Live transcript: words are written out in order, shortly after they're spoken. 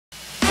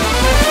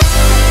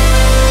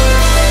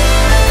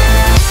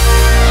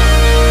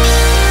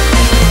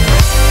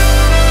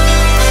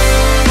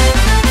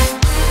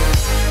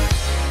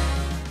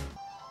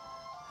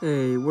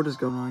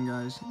going on,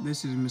 guys?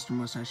 This is Mr.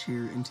 Mustache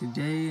here, and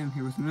today I'm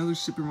here with another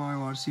Super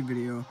Mario Odyssey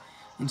video.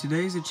 And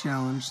today is a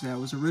challenge that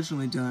was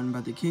originally done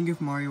by the king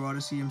of Mario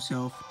Odyssey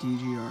himself,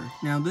 DGR.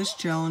 Now this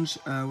challenge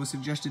was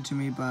suggested to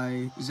me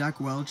by Zack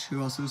Welch,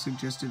 who also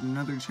suggested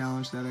another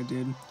challenge that I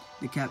did,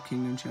 the Cap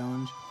Kingdom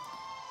challenge.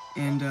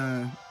 And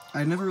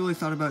I never really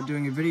thought about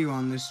doing a video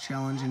on this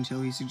challenge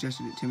until he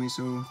suggested it to me,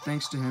 so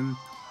thanks to him.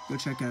 Go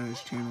check out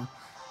his channel.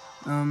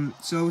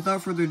 So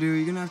without further ado,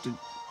 you're gonna have to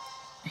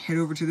head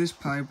over to this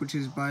pipe, which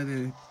is by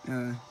the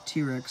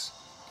T-Rex,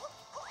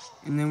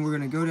 and then we're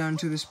going to go down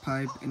to this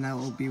pipe, and that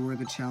will be where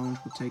the challenge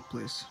will take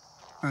place.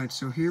 Alright,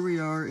 so here we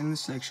are in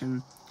this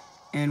section,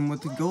 and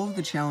what the goal of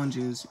the challenge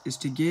is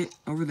to get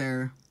over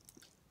there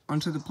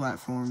onto the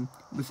platform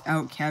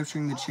without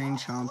capturing the chain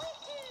chomp,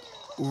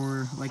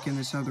 or like in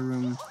this other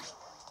room,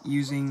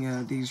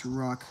 using these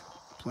rock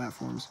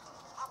platforms.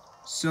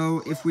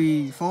 So if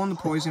we fall in the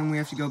poison, we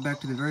have to go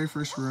back to the very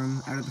first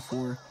room out of the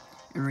 4,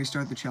 and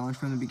restart the challenge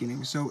from the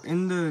beginning. So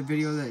in the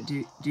video that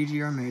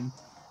DGR made,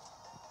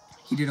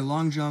 he did a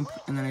long jump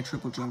and then a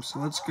triple jump. So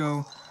let's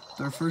go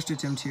with our first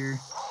attempt here.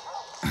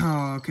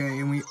 Oh, okay,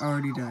 and we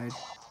already died.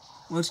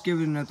 Let's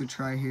give it another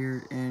try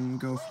here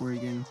and go for it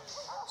again.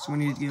 So we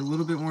need to get a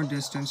little bit more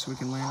distance so we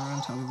can land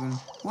on top of him.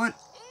 What?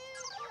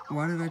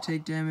 Why did I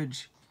take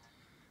damage?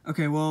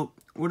 Okay, well,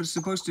 what it's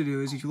supposed to do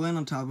is if you land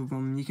on top of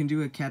him, you can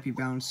do a cappy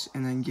bounce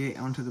and then get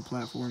onto the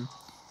platform.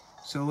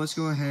 So let's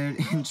go ahead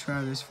and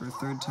try this for a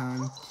third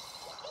time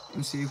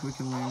and see if we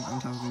can land on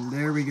top of him.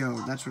 There we go.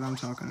 That's what I'm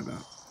talking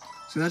about.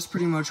 So that's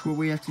pretty much what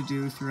we have to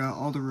do throughout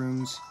all the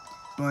rooms.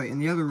 But in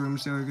the other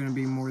rooms, there are going to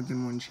be more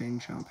than one chain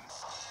chomp.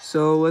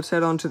 So let's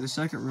head on to the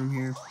second room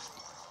here.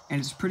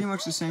 And it's pretty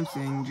much the same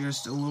thing,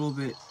 just a little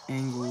bit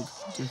angled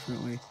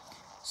differently.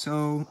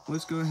 So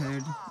let's go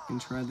ahead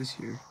and try this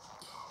here.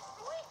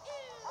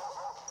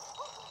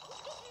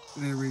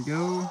 There we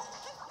go.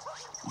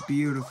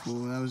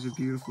 Beautiful. That was a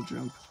beautiful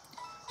jump.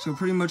 So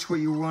pretty much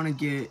what you want to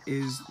get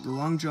is the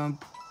long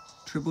jump,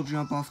 triple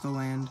jump off the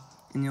land,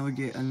 and you'll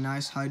get a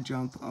nice high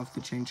jump off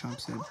the chain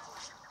chomp's head.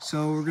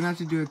 So we're going to have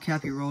to do a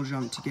cappy roll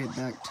jump to get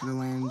back to the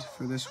land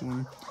for this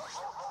one.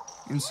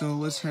 And so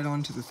let's head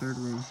on to the third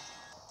room.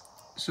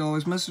 So I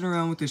was messing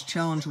around with this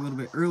challenge a little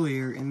bit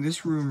earlier, and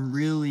this room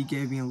really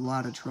gave me a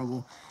lot of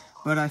trouble.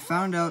 But I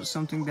found out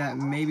something that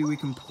maybe we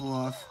can pull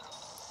off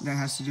that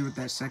has to do with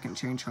that second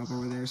chain chomp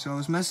over there. So I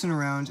was messing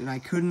around, and I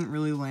couldn't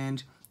really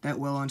land that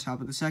well on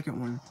top of the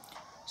second one.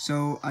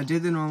 So I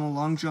did the normal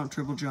long jump,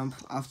 triple jump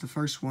off the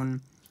first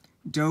one,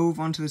 dove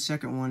onto the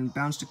second one,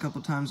 bounced a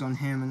couple times on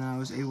him, and then I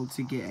was able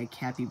to get a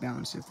cappy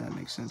bounce, if that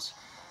makes sense.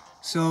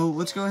 So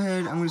let's go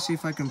ahead. I'm going to see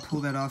if I can pull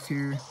that off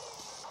here.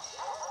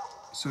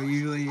 So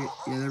usually,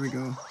 yeah, there we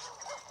go.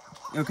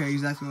 Okay,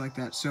 exactly like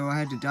that. So I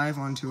had to dive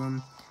onto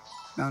him,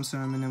 bounce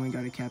on him, and then we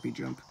got a cappy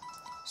jump.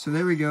 So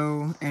there we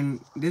go,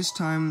 and this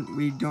time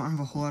we don't have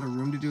a whole lot of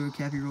room to do a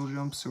cappy roll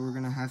jump, so we're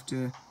going to have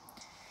to,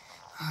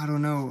 I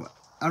don't know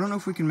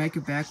if we can make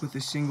it back with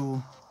a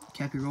single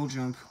cappy roll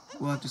jump.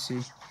 We'll have to see.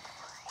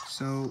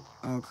 So,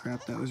 oh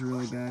crap, that was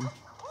really bad.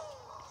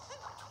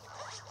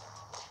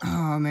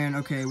 Oh man,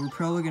 okay, we're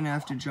probably going to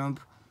have to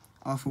jump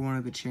off of one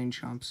of the chain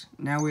chomps.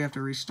 Now we have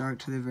to restart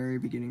to the very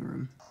beginning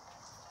room.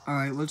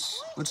 Alright,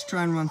 let's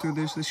try and run through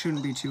this. This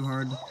shouldn't be too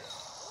hard.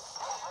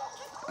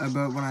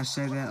 But when I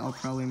say that, I'll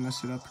probably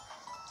mess it up.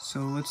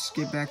 So let's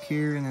get back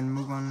here and then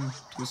move on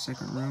to the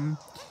second room.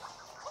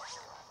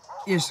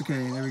 Yes,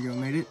 okay, there we go,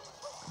 made it.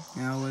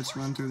 Now let's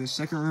run through the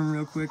second room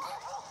real quick.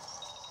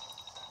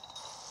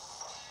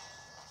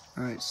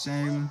 Alright,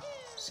 same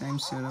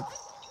setup.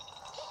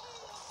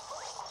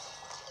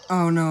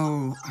 Oh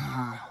no,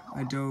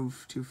 I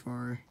dove too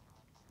far.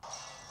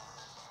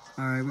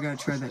 Alright, we gotta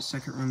try that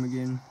second room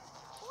again.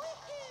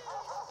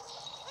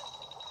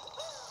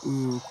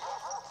 Ooh,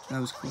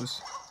 that was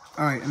close.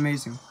 Alright,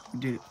 amazing, we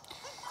did it.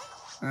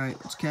 Alright,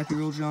 let's cappy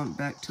roll jump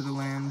back to the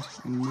land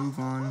and move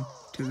on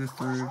to the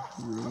third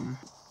room.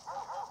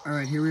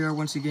 Alright, here we are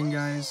once again,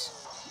 guys.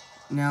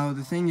 Now,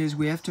 the thing is,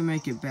 we have to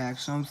make it back,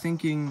 so I'm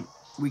thinking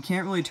we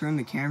can't really turn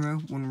the camera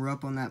when we're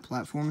up on that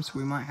platform, so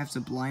we might have to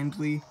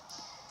blindly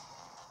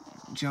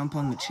jump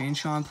on the chain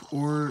chomp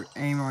or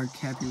aim our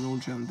cappy roll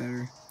jump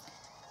better.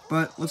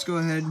 But let's go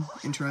ahead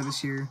and try this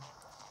here.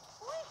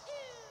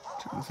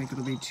 I don't think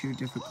it'll be too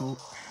difficult.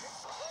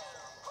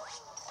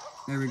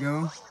 There we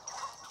go.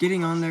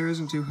 Getting on there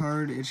isn't too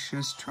hard, it's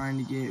just trying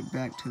to get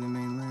back to the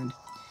mainland.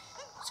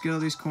 Let's get all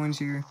these coins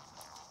here.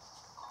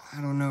 I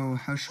don't know,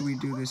 how should we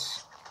do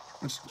this?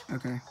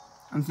 Okay.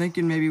 I'm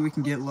thinking maybe we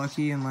can get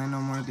lucky and land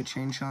on one of the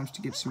chain chomps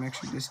to get some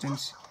extra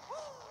distance.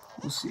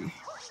 We'll see.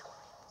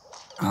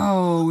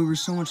 Oh, we were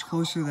so much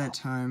closer that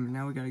time.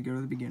 Now we gotta go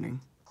to the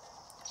beginning.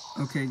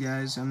 Okay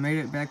guys, I made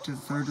it back to the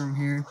third room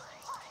here.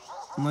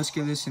 And let's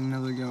give this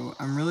another go.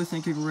 I'm really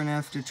thinking we're gonna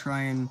have to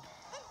try and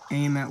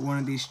aim at one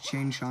of these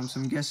chain chomps.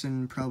 I'm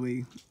guessing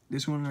probably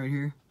this one right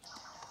here.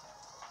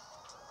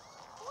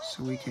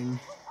 So we can...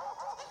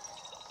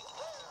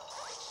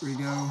 Here we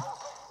go.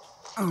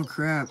 Oh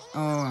crap.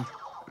 Oh,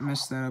 I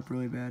messed that up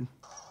really bad.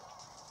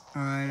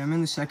 Alright, I'm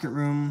in the second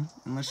room,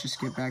 and let's just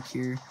get back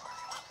here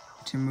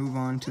to move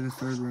on to the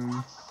third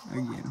room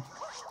again.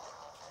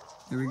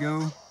 There we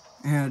go.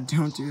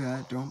 Don't do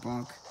that, don't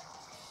bonk.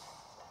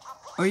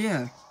 Oh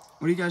yeah,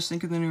 what do you guys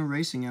think of the new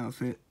racing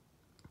outfit?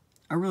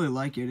 I really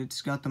like it.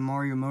 It's got the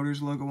Mario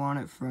Motors logo on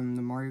it from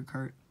the Mario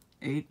Kart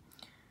 8.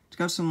 It's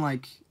got some,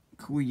 like,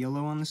 cool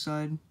yellow on the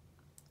side.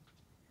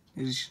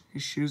 His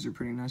shoes are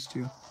pretty nice,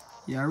 too.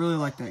 Yeah, I really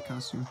like that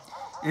costume.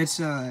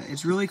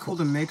 It's really cool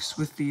to mix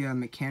with the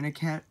mechanic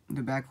hat,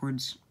 the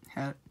backwards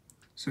hat.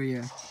 So,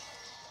 yeah.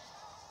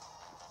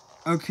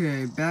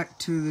 Okay, back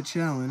to the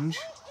challenge.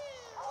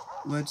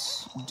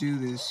 Let's do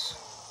this.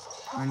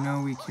 I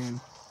know we can.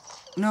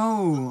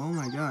 No! Oh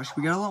my gosh,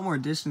 we got a lot more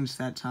distance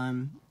that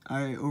time.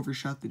 I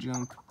overshot the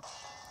jump.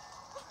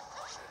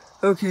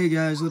 Okay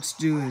guys, let's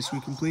do this.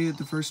 We completed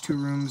the first 2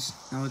 rooms.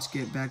 Now let's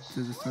get back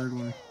to the third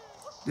one.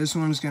 This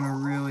one's gonna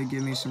really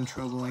give me some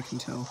trouble, I can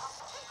tell.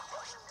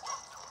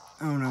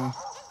 Oh no,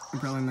 I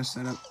probably messed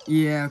that up.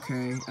 Yeah,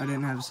 okay, I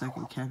didn't have a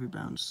second cappy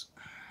bounce.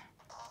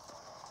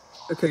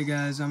 Okay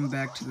guys, I'm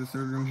back to the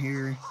third room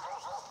here.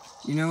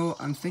 You know,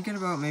 I'm thinking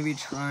about maybe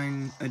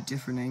trying a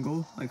different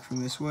angle, like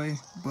from this way,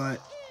 but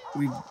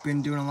we've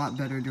been doing a lot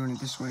better doing it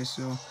this way,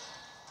 so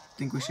I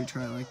think we should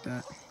try it like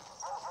that.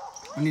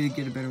 I need to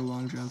get a better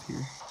long jump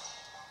here.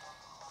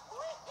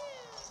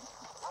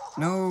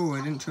 No,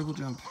 I didn't triple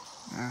jump.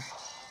 Ah.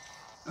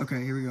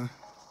 Okay, here we go.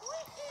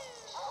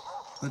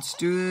 Let's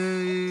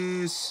do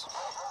this.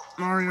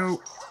 Mario.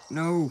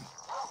 No.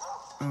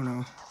 Oh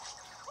no.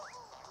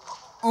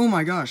 Oh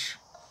my gosh.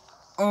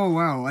 Oh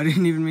wow, I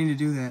didn't even mean to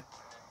do that.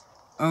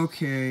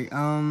 Okay,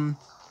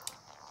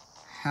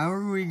 how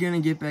are we gonna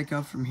get back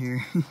up from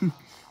here?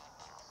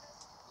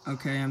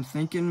 Okay, I'm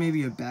thinking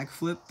maybe a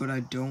backflip, but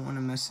I don't want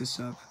to mess this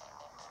up.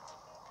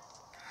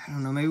 I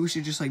don't know, maybe we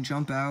should just like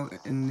jump out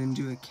and then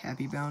do a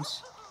cappy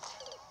bounce.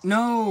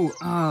 No!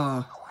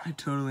 Oh, I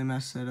totally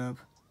messed that up.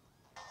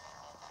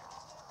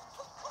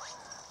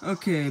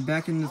 Okay,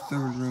 back in the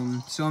third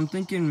room. So I'm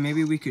thinking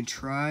maybe we could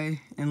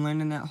try and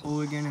land in that hole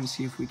again and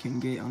see if we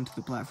can get onto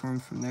the platform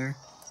from there.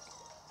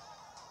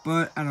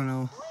 But, I don't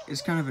know.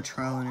 It's kind of a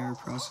trial and error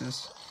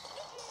process.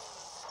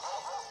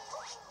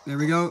 There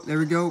we go. There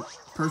we go.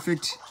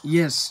 Perfect.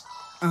 Yes.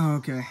 Oh,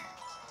 okay.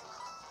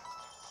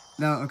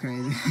 No, okay.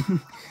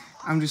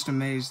 I'm just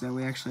amazed that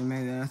we actually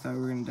made that. I thought we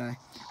were going to die.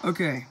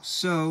 Okay,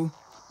 so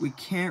we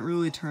can't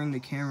really turn the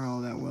camera all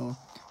that well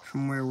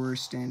from where we're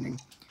standing.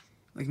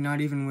 Like,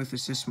 not even with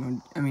assist mode.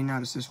 I mean,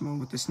 not assist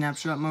mode. With the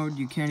snapshot mode,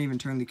 you can't even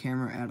turn the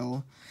camera at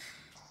all.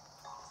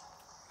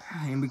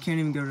 And we can't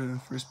even go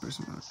to first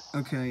person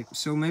mode. Okay,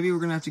 so maybe we're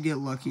gonna have to get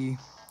lucky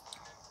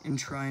and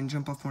try and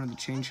jump off one of the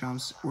chain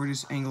chomps, or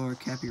just angle our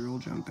cappy roll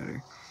jump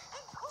better.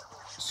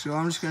 So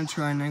I'm just gonna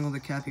try and angle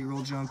the cappy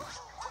roll jump.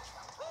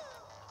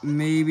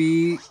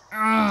 Maybe.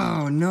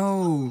 Oh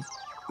no!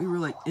 We were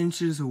like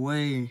inches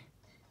away.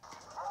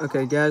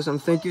 Okay guys, I'm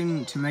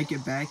thinking to make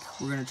it back,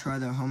 we're gonna try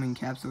the homing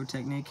cap throw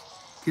technique.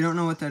 If you don't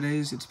know what that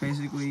is, it's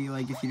basically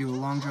like if you do a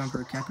long jump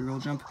or a cappy roll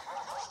jump.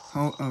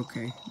 Oh,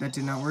 okay, that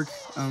did not work.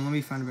 Let me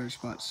find a better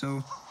spot.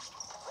 So,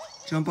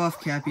 jump off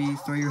cappy,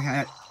 throw your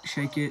hat,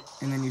 shake it,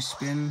 and then you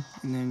spin,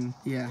 and then,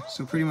 yeah.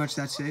 So pretty much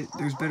that's it.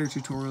 There's better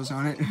tutorials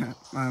on it.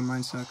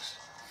 Mine sucks.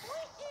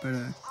 But,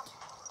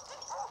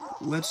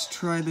 let's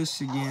try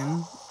this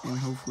again, and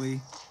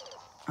hopefully,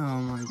 oh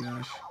my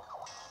gosh.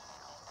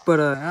 But,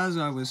 as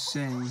I was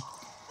saying,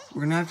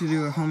 we're gonna have to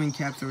do a homing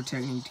cap throw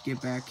technique to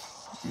get back,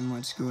 and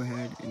let's go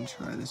ahead and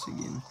try this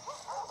again.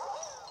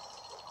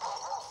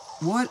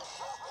 What?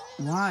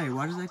 Why?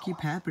 Why does that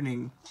keep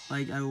happening?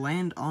 Like, I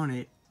land on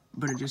it,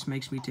 but it just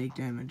makes me take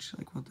damage.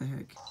 Like, what the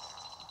heck?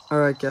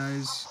 Alright,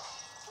 guys.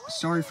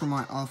 Sorry for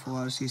my awful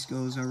Odyssey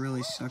skills. I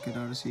really suck at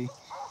Odyssey.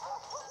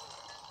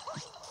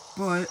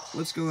 But,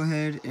 let's go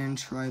ahead and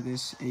try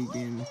this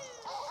again.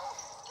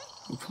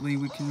 Hopefully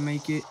we can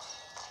make it.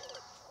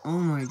 Oh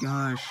my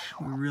gosh.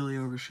 We really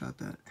overshot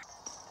that.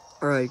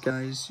 Alright,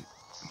 guys.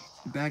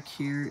 Back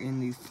here in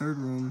the third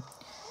room.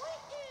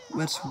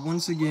 Let's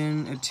once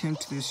again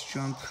attempt this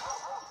jump.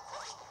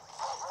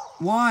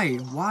 Why?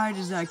 Why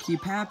does that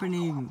keep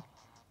happening?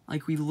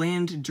 Like, we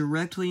land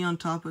directly on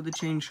top of the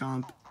chain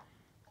chomp,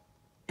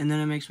 and then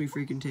it makes me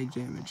freaking take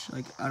damage.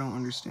 Like, I don't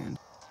understand.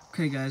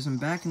 Okay, guys, I'm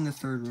back in the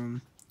third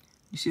room.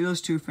 You see those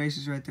 2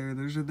 faces right there?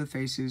 Those are the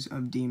faces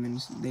of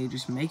demons. They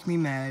just make me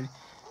mad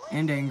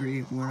and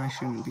angry when I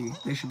shouldn't be.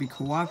 They should be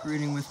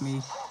cooperating with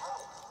me,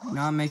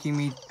 not making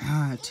me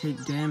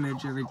take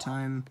damage every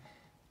time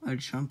I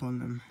jump on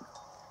them.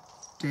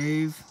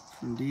 Dave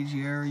from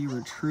DGR, you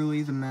are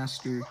truly the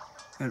master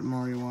at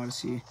Mario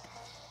Odyssey.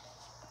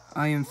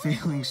 I am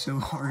failing so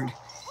hard.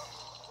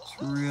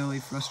 It's really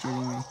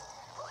frustrating me.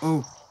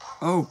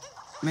 Oh,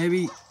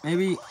 maybe,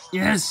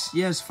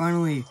 yes,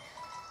 finally.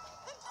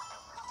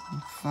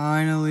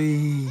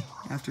 Finally,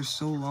 after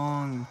so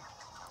long.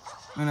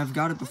 And I've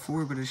got it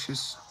before, but it's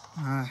just,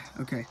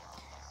 okay.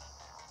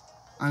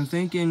 I'm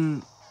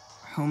thinking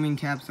homing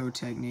cap throw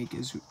technique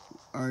is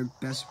our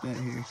best bet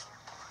here.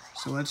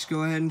 So let's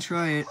go ahead and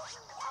try it.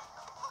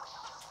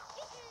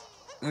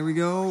 There we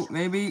go.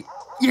 Maybe.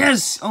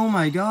 Yes! Oh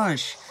my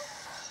gosh.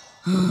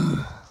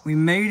 We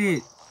made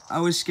it. I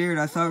was scared.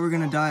 I thought we were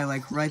going to die,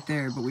 like, right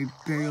there, but we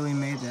barely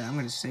made that. I'm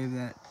going to save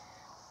that.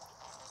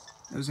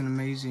 That was an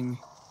amazing,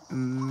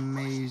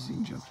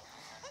 amazing jump.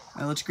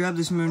 Alright, let's grab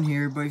this moon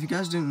here, but if you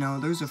guys didn't know,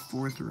 there's a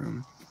 4th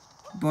room.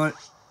 But,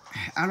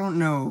 I don't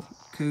know,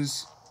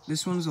 because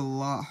this one's a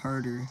lot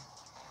harder.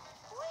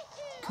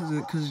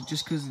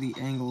 Just because of the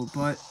angle,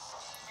 but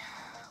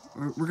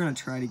we're going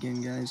to try it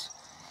again, guys.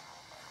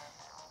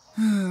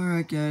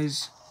 Alright,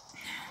 guys.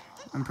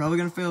 I'm probably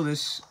going to fail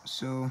this,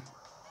 so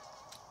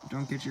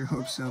don't get your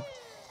hopes up.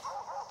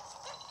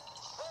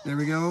 There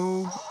we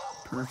go.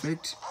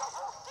 Perfect.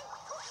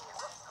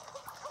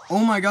 Oh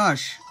my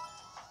gosh.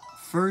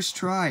 First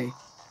try.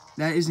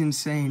 That is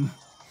insane.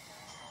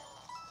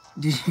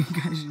 Did you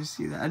guys just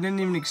see that? I didn't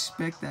even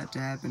expect that to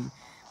happen.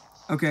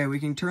 Okay, we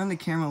can turn the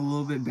camera a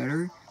little bit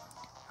better.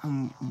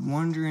 I'm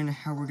wondering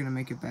how we're going to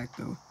make it back,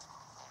 though.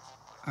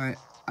 Alright,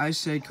 I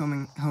say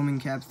homing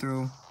cap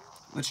throw.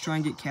 Let's try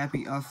and get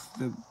Cappy off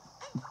the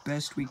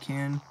best we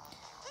can.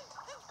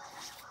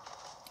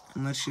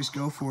 And let's just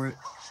go for it.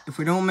 If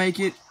we don't make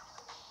it,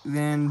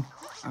 then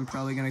I'm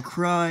probably going to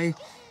cry.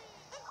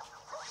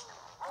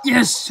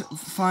 Yes!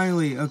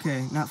 Finally!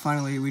 Okay, not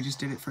finally, we just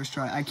did it first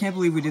try. I can't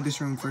believe we did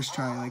this room first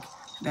try. Like,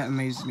 that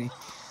amazes me.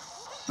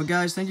 But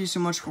guys, thank you so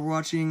much for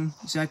watching.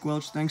 Zack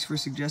Welch, thanks for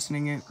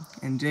suggesting it.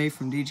 And Dave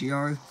from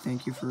DGR,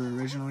 thank you for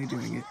originally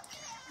doing it.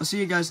 I'll see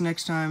you guys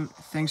next time.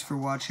 Thanks for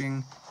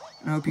watching.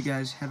 And I hope you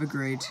guys have a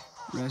great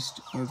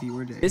rest of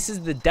your day. This is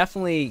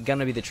definitely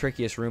gonna be the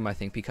trickiest room, I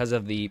think, because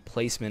of the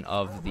placement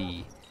of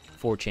the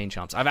 4 chain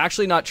chomps. I've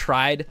actually not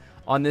tried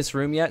on this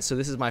room yet, so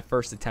this is my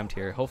first attempt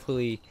here.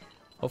 Hopefully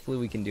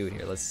we can do it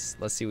here. Let's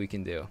see what we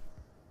can do.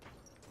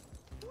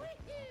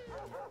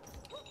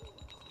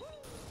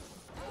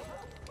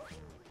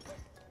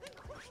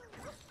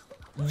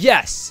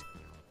 Yes,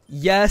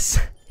 yes,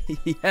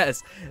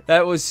 yes.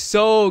 That was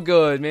so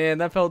good, man.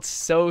 That felt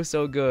so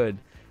good,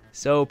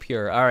 so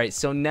pure. All right,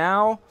 so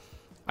now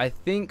I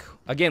think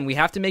again we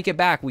have to make it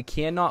back. We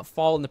cannot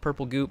fall in the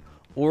purple goop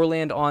or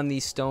land on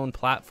these stone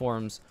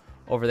platforms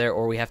over there,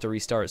 or we have to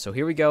restart. So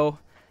here we go.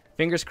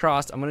 Fingers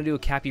crossed. I'm gonna do a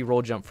Cappy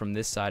roll jump from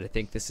this side. I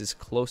think this is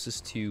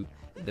closest to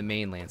the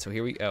mainland. So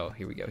here we go.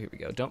 Here we go. Here we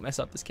go. Don't mess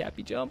up this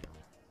Cappy jump.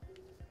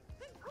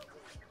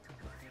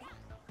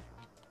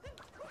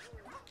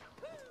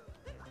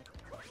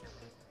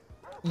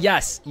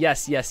 Yes,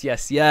 yes, yes,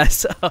 yes,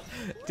 yes.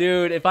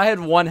 Dude, if I had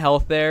 1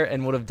 health there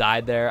and would have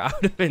died there, I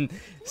would have been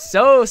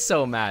so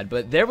mad.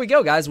 But there we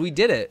go, guys. We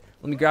did it.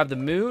 Let me grab the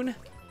moon.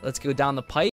 Let's go down the pipe.